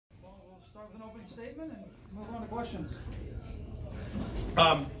with an opening statement and move on to questions.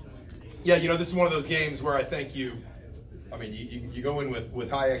 Yeah, this is one of those games where I think you go in with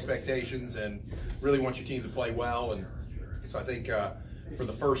high expectations and really want your team to play well. And so I think for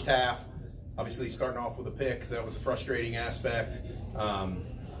the first half, obviously starting off with a pick, that was a frustrating aspect.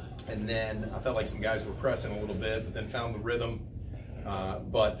 And then I felt like some guys were pressing a little bit, but then found the rhythm.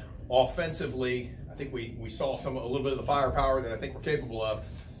 But offensively, I think we saw a little bit of the firepower that I think we're capable of.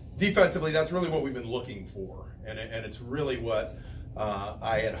 Defensively, that's really what we've been looking for, and it's really what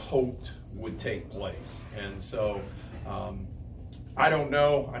I had hoped would take place. And so I don't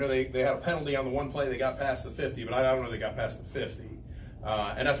know. I know they had a penalty on the one play. They got past the 50, but I don't know they got past the 50.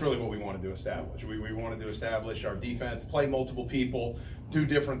 And that's really what we wanted to establish. We wanted to establish our defense, play multiple people, do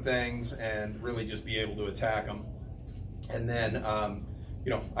different things, and really just be able to attack them. And then,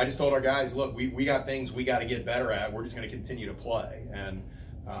 I just told our guys, look, we got things we got to get better at. We're just going to continue to play. And,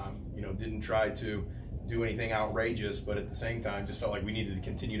 didn't try to do anything outrageous, but at the same time, just felt like we needed to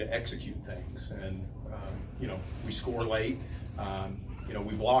continue to execute things. And, we score late.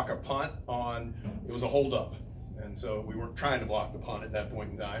 We block a punt on, it was a holdup. And so we weren't trying to block the punt at that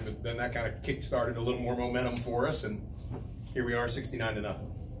point in time, but then that kind of kick-started a little more momentum for us, and here we are, 69-0.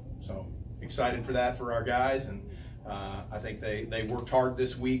 So excited for that for our guys, and I think they worked hard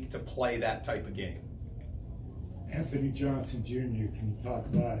this week to play that type of game. Anthony Johnson Jr., can you talk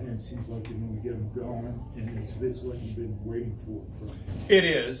about him? Seems like you want to get him going, and is this what you've been waiting for him? It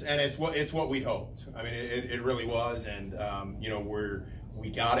is, and it's what we'd hoped. I mean, it really was, and we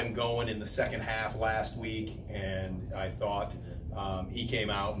got him going in the second half last week, and I thought he came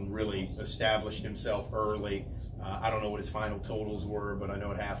out and really established himself early. I don't know what his final totals were, but I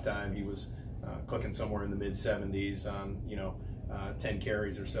know at halftime he was clicking somewhere in the mid-70s on 10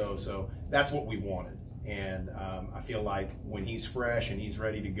 carries or so. So that's what we wanted. And I feel like when he's fresh and he's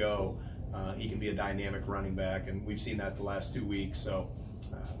ready to go, he can be a dynamic running back, and we've seen that the last 2 weeks. So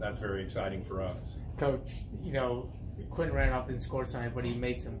that's very exciting for us. Coach, Quentin Randolph didn't score tonight, but he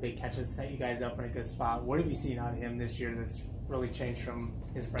made some big catches to set you guys up in a good spot. What have you seen out of him this year that's really changed from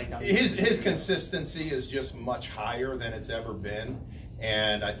his breakout? His consistency is just much higher than it's ever been,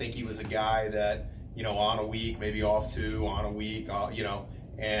 and I think he was a guy that on a week, maybe off two, on a week,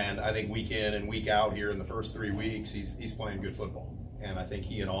 and I think week in and week out here in the first 3 weeks, he's playing good football, and I think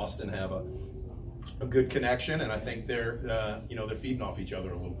he and Austin have a good connection, and I think they're they're feeding off each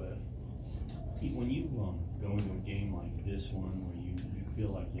other a little bit. Pete, when you go into a game like this one where you feel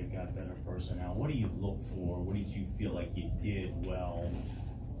like you've got better personnel, what do you look for? What did you feel like you did well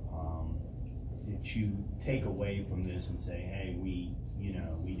that you take away from this and say, hey, we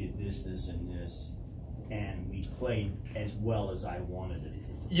did this, this, and this, and we played as well as I wanted it to?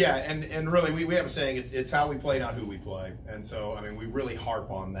 Yeah, and really we have a saying, it's how we play, not who we play. And so, we really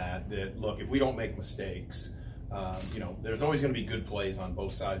harp on that look, if we don't make mistakes, there's always going to be good plays on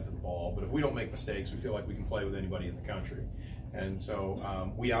both sides of the ball, but if we don't make mistakes, we feel like we can play with anybody in the country. And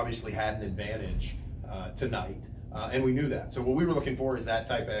so we obviously had an advantage tonight, and we knew that. So what we were looking for is that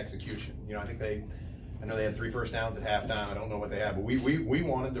type of execution. I know they had 3 first downs at halftime. I don't know what they had, but we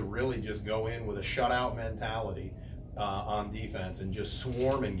wanted to really just go in with a shutout mentality on defense and just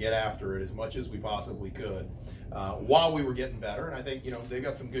swarm and get after it as much as we possibly could while we were getting better. And I think, they've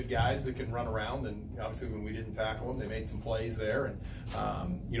got some good guys that can run around, and obviously when we didn't tackle them, they made some plays there. And,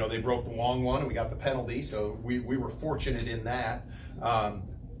 they broke the long one and we got the penalty, so we were fortunate in that.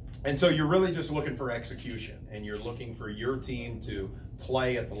 And so you're really just looking for execution, and you're looking for your team to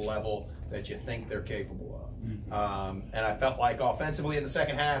play at the level that you think they're capable of. And I felt like offensively in the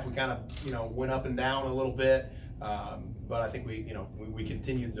second half, we kind of, went up and down a little bit. But I think we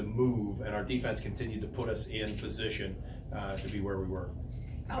continued to move, and our defense continued to put us in position to be where we were.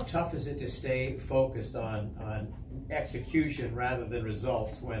 How tough is it to stay focused on execution rather than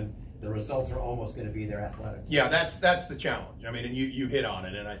results when the results are almost going to be there athletic? Yeah, that's the challenge. And you hit on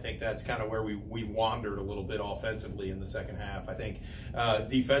it, and I think that's kind of where we wandered a little bit offensively in the second half. I think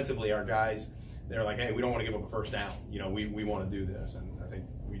defensively, our guys, they're like, hey, we don't want to give up a first down. We want to do this, and I think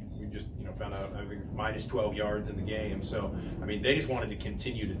we just found out, I think it's minus 12 yards in the game. So they just wanted to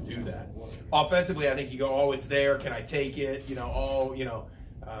continue to do that. Offensively, I think you go, oh, it's there, can I take it? And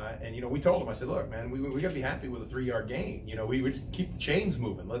we told them, I said, look, man, we got to be happy with a 3-yard gain. We just keep the chains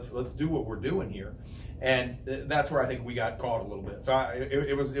moving. Let's do what we're doing here, and that's where I think we got caught a little bit. So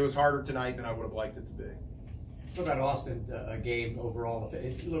it was harder tonight than I would have liked it to be. What about Austin? A game overall,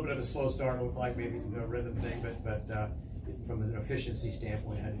 it's a little bit of a slow start. It looked like maybe a rhythm thing, but from an efficiency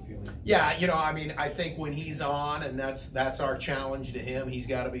standpoint, how do you feel? Yeah, I think when he's on, and that's our challenge to him, he's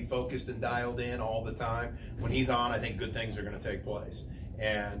got to be focused and dialed in all the time. When he's on, I think good things are going to take place.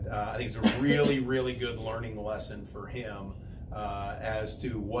 And I think it's a really, really good learning lesson for him as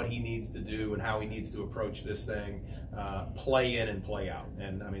to what he needs to do and how he needs to approach this thing, play in and play out.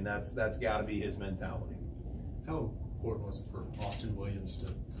 And I mean, that's got to be his mentality. How important was it for Austin Williams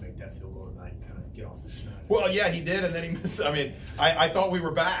to make that field goal tonight, kind of get off the schneid? Well, yeah, he did, and then he missed. I mean, I thought we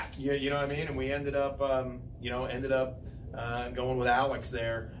were back. You know what I mean? And we ended up, going with Alex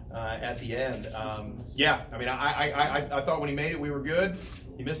there at the end. Yeah, I mean, I thought when he made it, we were good.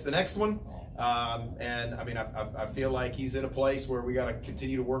 He missed the next one. And I mean, I feel like he's in a place where we got to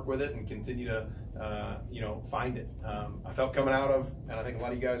continue to work with it and continue to, find it. I felt coming out of, and I think a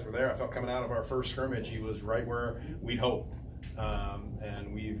lot of you guys were there, I felt coming out of our first scrimmage, he was right where we'd hoped.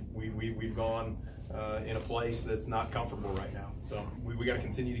 And we've gone in a place that's not comfortable right now. So we got to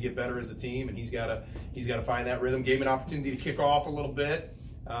continue to get better as a team, and he's got to find that rhythm. Gave him an opportunity to kick off a little bit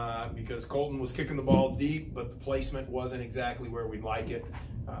because Colton was kicking the ball deep, but the placement wasn't exactly where we'd like it.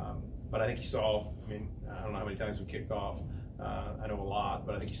 But I think he saw, I mean, I don't know how many times we kicked off. I know a lot,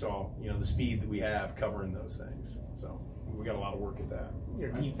 but I think he saw, the speed that we have covering those things. So we got a lot of work at that.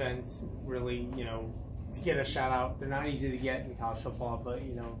 Your defense really, to get a shout out, they're not easy to get in college football, but,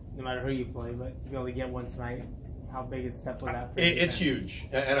 no matter who you play, but to be able to get one tonight, how big a step was that for you? It's huge.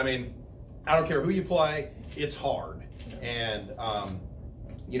 And I mean, I don't care who you play, it's hard. And,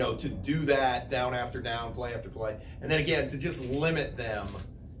 to do that down after down, play after play, and then again, to just limit them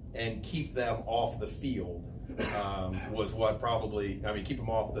and keep them off the field was what probably, I mean, keep them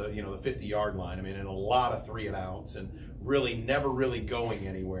off the, the 50-yard line. I mean, and a lot of 3 and outs and really never really going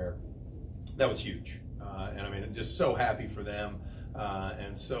anywhere. That was huge. And I mean, just so happy for them.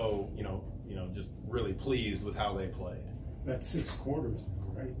 And so, just really pleased with how they played. That's 6 quarters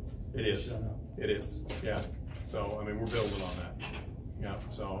now, right? It is. It is. Yeah. So, I mean, we're building on that. Yeah.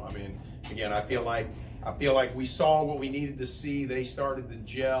 So, I mean, again, I feel like we saw what we needed to see. They started to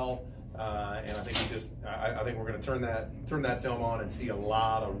gel, and I think I think we're going to turn that film on and see a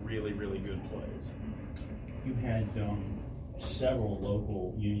lot of really, really good plays. You had several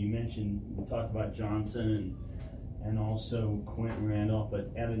local. You mentioned, we talked about Johnson and also Quentin Randolph,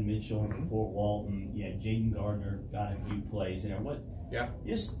 but Evan Mitchell from Fort Walton. Yeah, Jaden Gardner got a few plays in there. What? Yeah.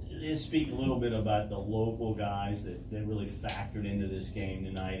 Just speak a little bit about the local guys that really factored into this game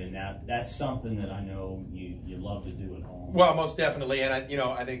tonight, and that's something that I know you love to do at home. Well, most definitely, and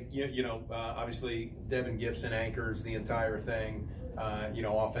I think obviously Devin Gibson anchors the entire thing.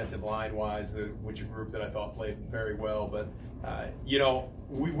 Offensive line wise, which a group that I thought played very well, but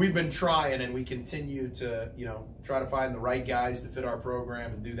we've been trying, and we continue to try to find the right guys to fit our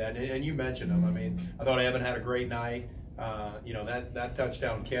program and do that. And you mentioned them. I mean, I thought Evan had a great night. That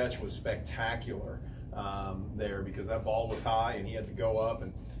touchdown catch was spectacular there because that ball was high and he had to go up,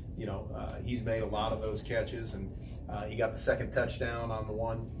 and he's made a lot of those catches, and he got the second touchdown on the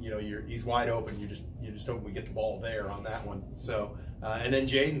one. He's wide open. You just hope we get the ball there on that one. So and then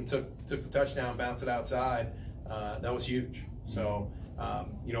Jaden took the touchdown, bounced it outside. That was huge. So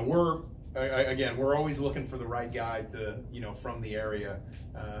we're always looking for the right guy to from the area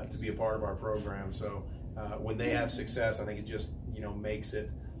to be a part of our program. So. When they have success, I think it just makes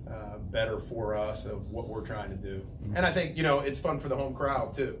it better for us of what we're trying to do. And I think it's fun for the home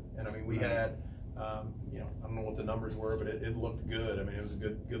crowd too. And I mean, we had I don't know what the numbers were, but it looked good. I mean, it was a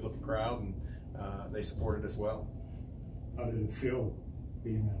good looking crowd, and they supported us well. How did it feel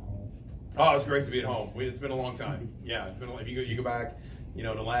being at home? Oh, it was great to be at home. It's been a long time. Yeah, it's been. If you go back,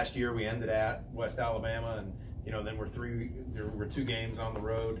 to last year, we ended at West Alabama, and then there were 2 games on the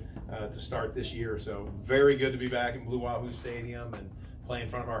road to start this year. So very good to be back in Blue Wahoo Stadium and play in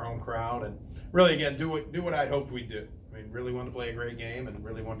front of our home crowd, and really again do what I'd hoped we'd do. I mean, really wanted to play a great game and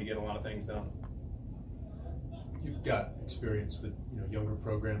really wanted to get a lot of things done. You've got experience with younger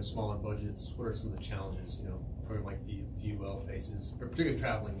programs, smaller budgets. What are some of the challenges a program like VUL faces, particularly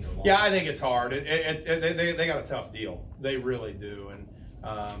traveling? Long yeah, I think it's hard. They got a tough deal. They really do, and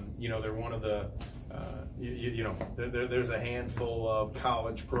they're one of the. There's a handful of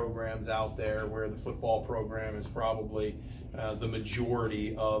college programs out there where the football program is probably the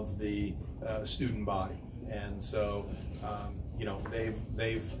majority of the student body, and so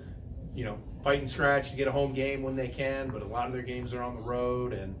they've fight and scratch to get a home game when they can, but a lot of their games are on the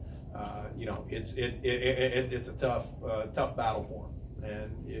road, and it's a tough battle for them,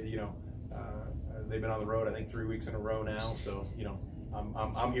 and they've been on the road I think 3 weeks in a row now, so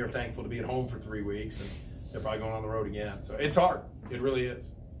I'm here thankful to be at home for 3 weeks, and they're probably going on the road again. So it's hard. It really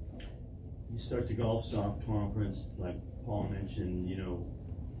is. You start the Gulf South Conference, like Paul mentioned,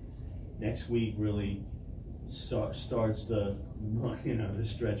 next week really starts the the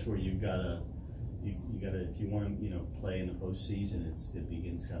stretch where you've got to you got to, if you want to, play in the postseason, it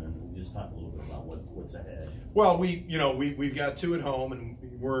begins kind of. We'll just talk a little bit about what's ahead. Well, we've got 2 at home, and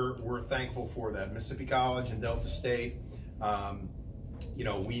we're thankful for that. Mississippi College and Delta State.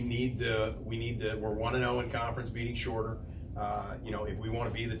 We need to. We're 1-0 in conference, beating Shorter. If we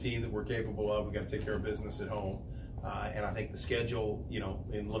want to be the team that we're capable of, we got to take care of business at home. And I think the schedule,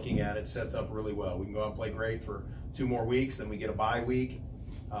 in looking at it, sets up really well. We can go out and play great for 2 more weeks, then we get a bye week,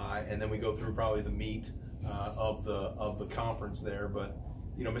 and then we go through probably the meat of the conference there. But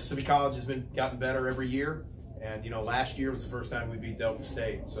Mississippi College has gotten better every year, and last year was the first time we beat Delta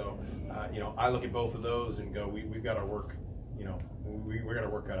State. So I look at both of those and go, we've got our work, we got our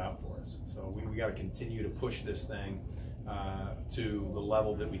work cut out for us. So we got to continue to push this thing to the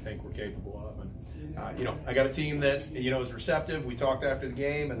level that we think we're capable of. And I got a team that is receptive. We talked after the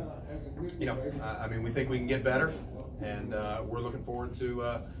game, and we think we can get better, and we're looking forward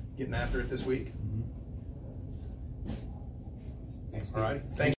to getting after it this week. Thanks, All right, thank you.